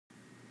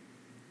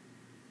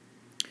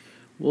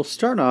We'll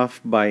start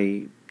off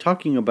by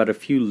talking about a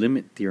few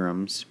limit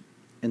theorems,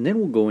 and then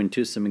we'll go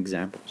into some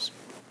examples.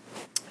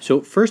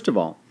 So first of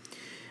all,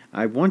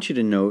 I want you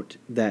to note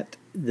that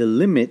the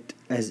limit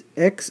as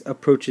x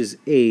approaches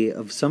a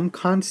of some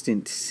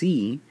constant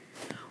c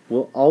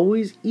will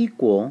always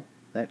equal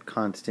that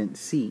constant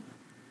c.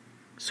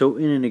 So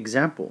in an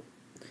example,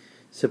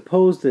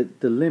 suppose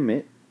that the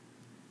limit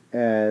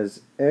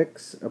as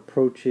x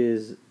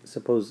approaches,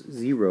 suppose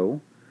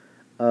 0,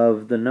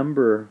 of the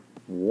number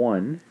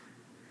 1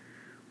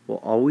 will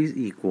always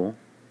equal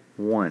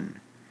 1.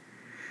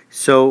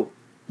 So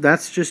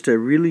that's just a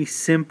really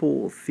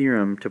simple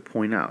theorem to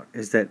point out,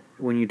 is that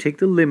when you take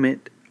the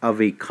limit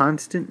of a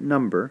constant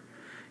number,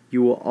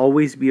 you will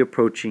always be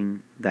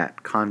approaching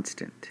that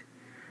constant.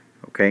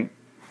 Okay?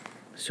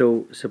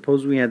 So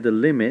suppose we had the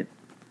limit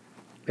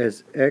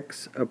as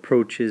x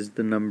approaches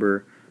the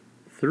number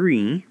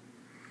 3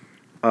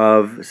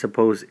 of,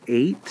 suppose,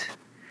 8.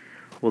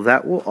 Well,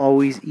 that will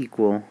always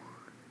equal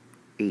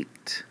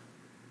 8.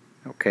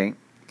 Okay?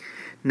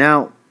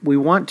 Now, we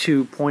want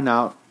to point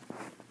out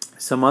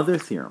some other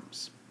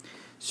theorems.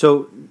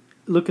 So,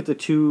 look at the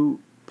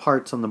two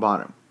parts on the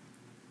bottom.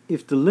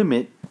 If the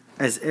limit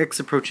as x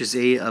approaches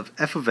a of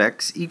f of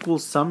x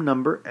equals some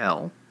number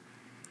L,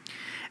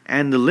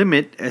 and the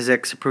limit as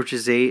x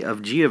approaches a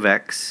of g of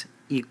x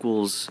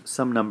equals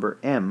some number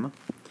m,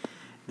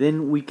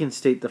 then we can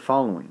state the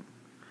following.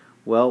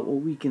 Well,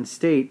 what we can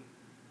state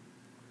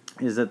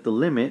is that the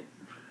limit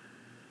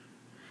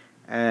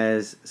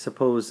as,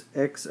 suppose,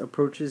 x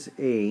approaches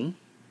a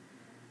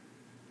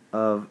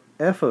of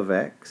f of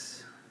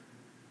x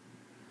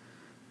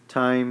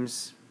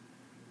times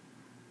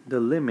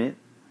the limit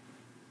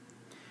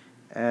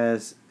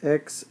as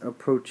x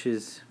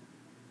approaches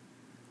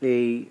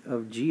a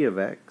of g of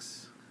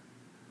x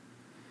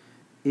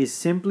is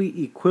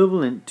simply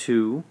equivalent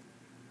to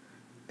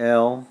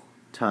L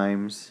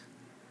times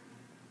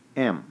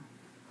m.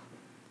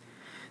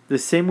 The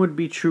same would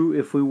be true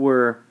if we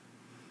were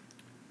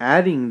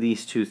adding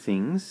these two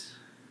things.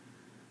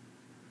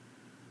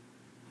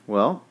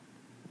 Well,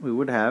 we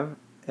would have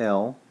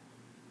L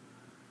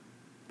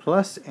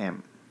plus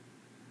m.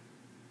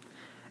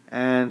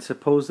 And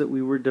suppose that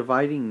we were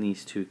dividing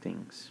these two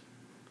things.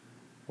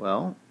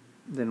 Well,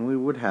 then we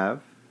would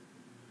have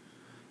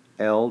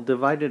L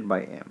divided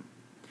by m.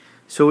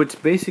 So it's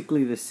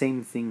basically the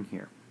same thing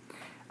here.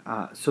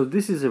 So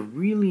this is a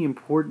really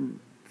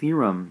important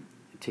theorem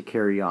to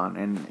carry on.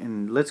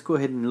 And let's go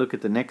ahead and look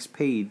at the next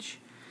page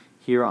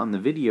here on the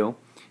video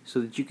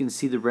so that you can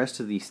see the rest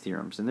of these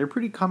theorems. And they're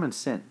pretty common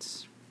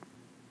sense.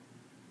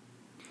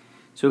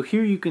 So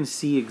here you can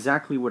see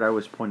exactly what I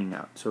was pointing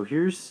out. So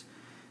here's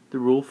the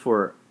rule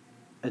for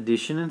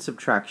addition and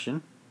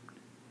subtraction,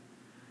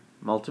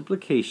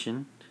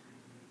 multiplication,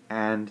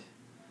 and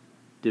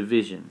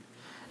division.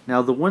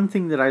 Now the one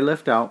thing that I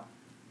left out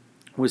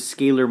was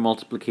scalar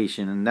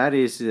multiplication, and that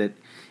is that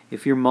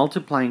if you're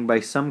multiplying by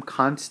some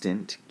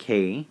constant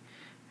k,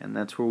 and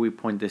that's where we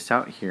point this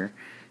out here,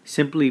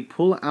 simply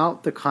pull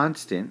out the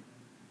constant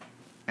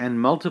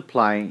and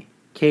multiply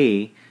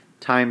k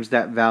times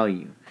that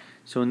value.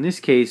 So in this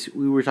case,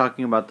 we were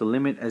talking about the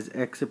limit as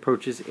x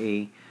approaches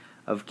a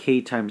of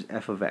k times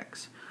f of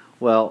x.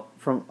 Well,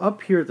 from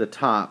up here at the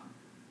top,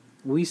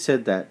 we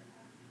said that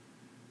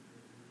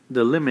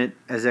the limit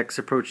as x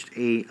approached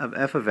a of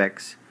f of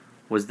x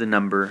was the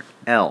number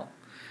L.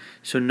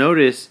 So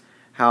notice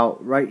how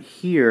right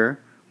here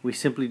we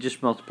simply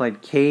just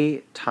multiplied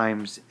k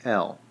times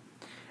L.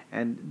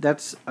 And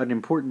that's an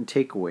important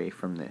takeaway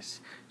from this.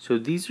 So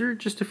these are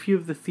just a few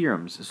of the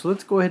theorems. So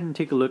let's go ahead and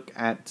take a look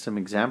at some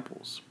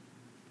examples.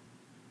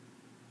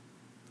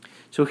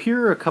 So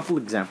here are a couple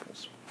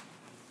examples.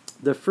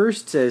 The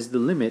first says the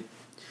limit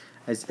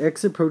as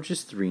x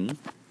approaches 3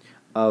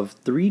 of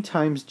 3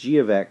 times g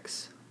of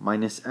x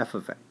minus f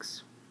of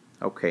x.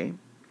 Okay,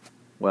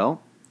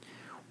 well,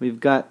 we've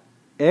got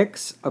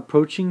x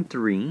approaching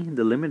 3,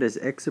 the limit as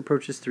x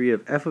approaches 3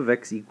 of f of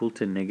x equal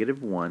to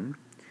negative 1,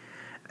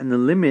 and the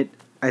limit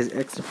as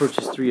x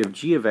approaches 3 of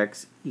g of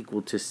x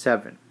equal to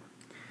 7.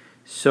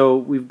 So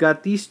we've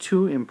got these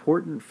two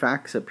important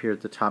facts up here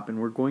at the top, and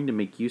we're going to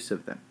make use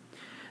of them.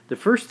 The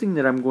first thing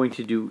that I'm going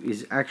to do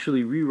is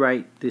actually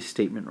rewrite this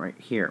statement right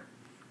here.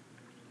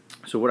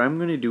 So what I'm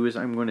going to do is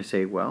I'm going to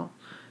say, well,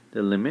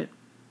 the limit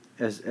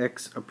as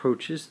x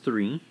approaches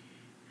 3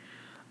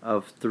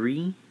 of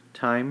 3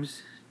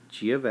 times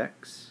g of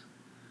x,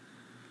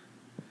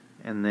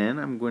 and then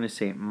I'm going to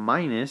say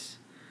minus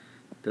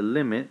the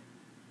limit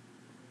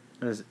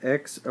as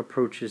x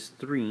approaches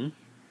 3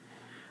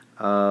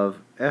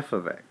 of f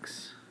of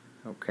x.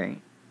 Okay.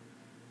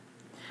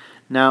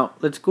 Now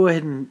let's go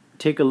ahead and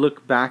take a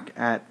look back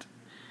at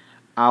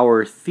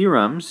our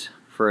theorems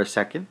for a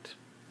second.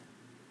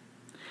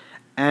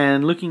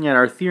 And looking at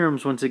our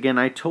theorems once again,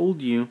 I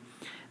told you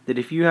that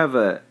if you have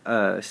a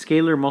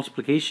scalar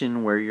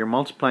multiplication where you're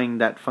multiplying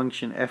that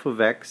function f of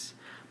x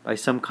by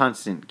some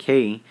constant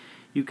k,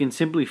 you can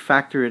simply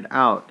factor it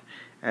out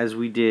as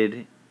we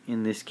did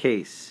in this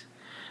case.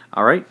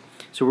 Alright,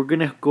 So we're going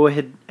to go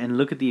ahead and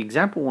look at the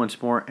example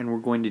once more, and we're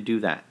going to do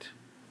that.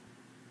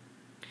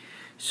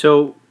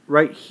 So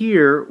right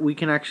here, we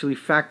can actually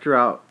factor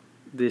out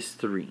this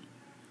 3.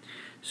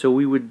 So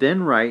we would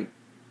then write,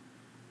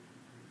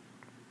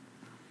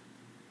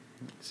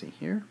 let's see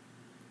here,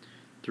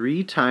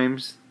 3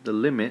 times the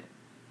limit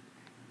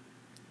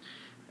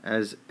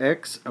as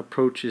x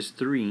approaches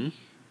 3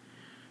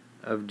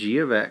 of g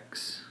of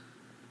x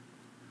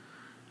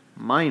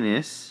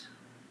minus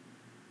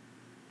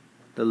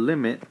the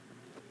limit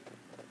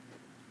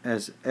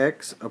as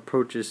x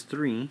approaches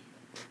 3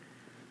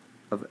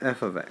 of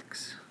f of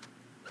x.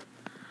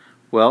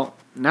 Well,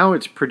 now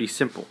it's pretty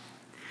simple,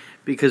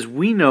 because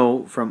we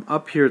know from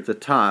up here at the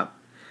top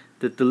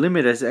that the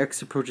limit as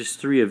x approaches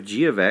 3 of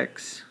g of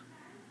x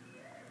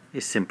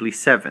is simply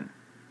 7.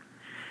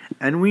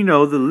 And we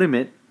know the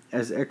limit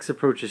as x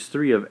approaches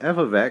 3 of f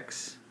of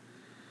x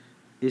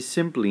is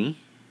simply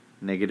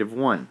negative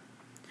 1.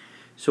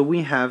 So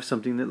we have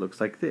something that looks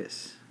like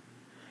this.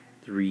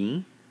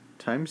 3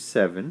 times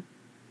 7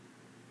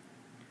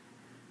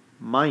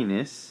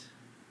 minus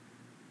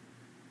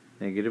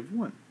negative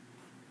 1,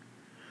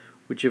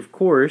 which of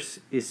course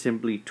is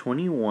simply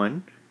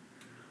 21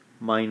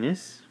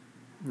 minus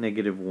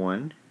negative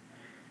 1,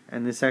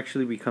 and this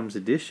actually becomes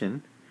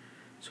addition.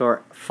 So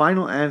our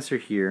final answer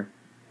here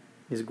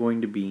is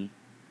going to be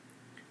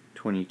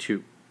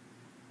 22.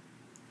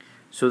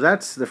 So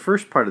that's the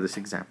first part of this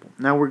example.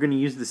 Now we're going to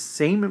use the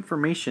same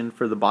information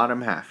for the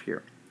bottom half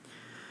here.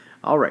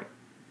 Alright,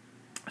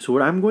 so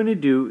what I'm going to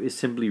do is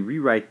simply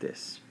rewrite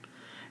this.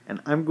 And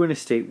I'm going to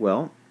state,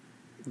 well,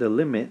 the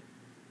limit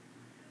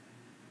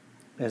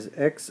as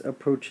x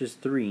approaches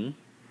 3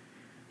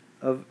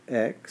 of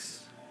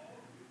x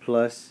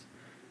plus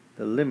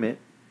the limit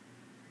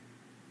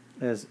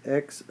as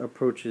x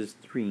approaches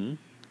 3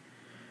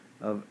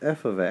 of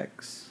f of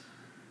x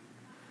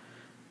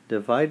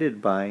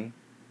divided by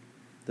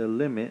the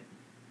limit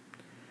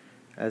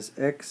as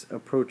x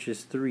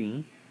approaches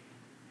 3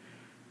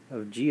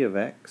 of g of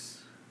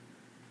x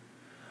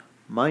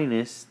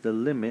minus the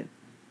limit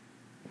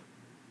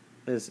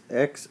as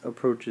x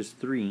approaches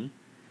 3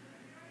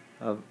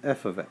 of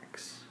f of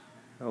x.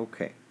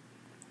 Okay.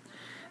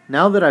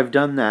 Now that I've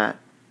done that,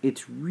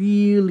 it's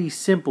really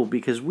simple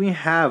because we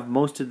have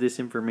most of this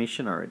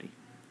information already.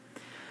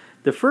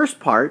 The first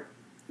part,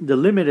 the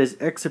limit as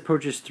x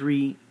approaches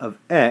 3 of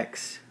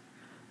x,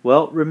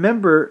 well,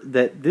 remember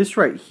that this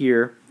right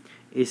here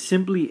is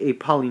simply a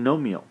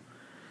polynomial.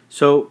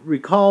 So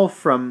recall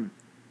from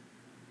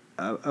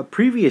a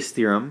previous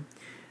theorem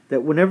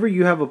that whenever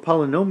you have a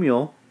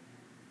polynomial,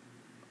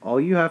 all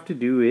you have to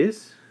do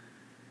is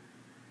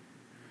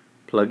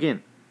plug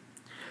in.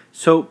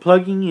 So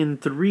plugging in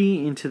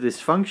 3 into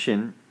this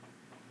function,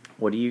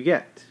 what do you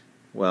get?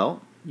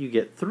 Well, you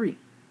get 3.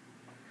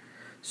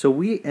 So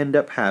we end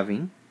up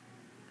having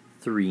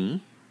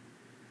 3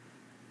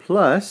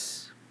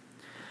 plus,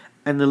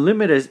 and the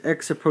limit as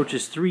x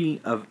approaches 3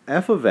 of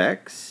f of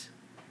x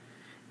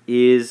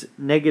is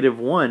negative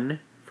 1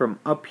 from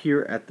up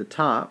here at the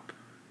top.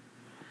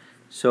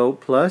 So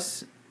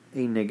plus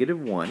a negative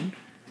 1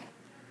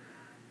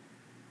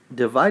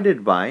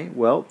 divided by,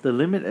 well, the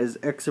limit as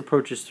x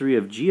approaches 3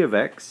 of g of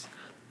x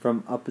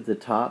from up at the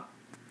top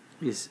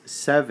is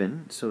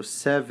 7. So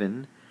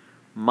 7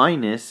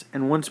 minus,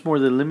 and once more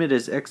the limit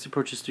as x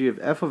approaches 3 of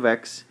f of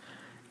x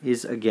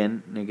is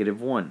again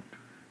negative 1.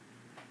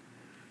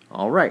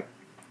 Alright,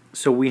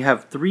 so we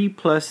have 3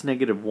 plus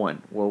negative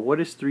 1. Well, what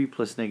is 3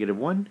 plus negative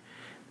 1?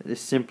 That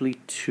is simply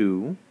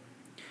 2.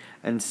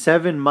 And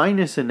 7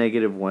 minus a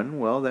negative 1,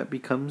 well, that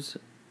becomes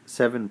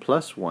 7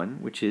 plus 1,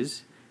 which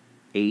is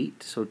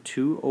 8. So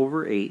 2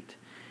 over 8.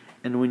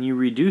 And when you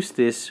reduce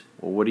this,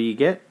 well, what do you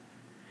get?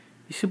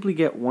 You simply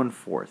get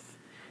 1/4.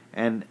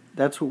 And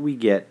that's what we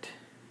get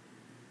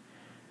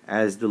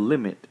as the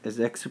limit as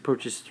x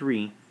approaches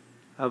 3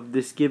 of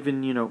this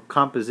given,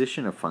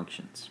 composition of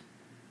functions.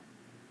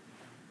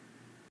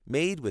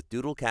 Made with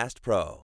Doodlecast Pro.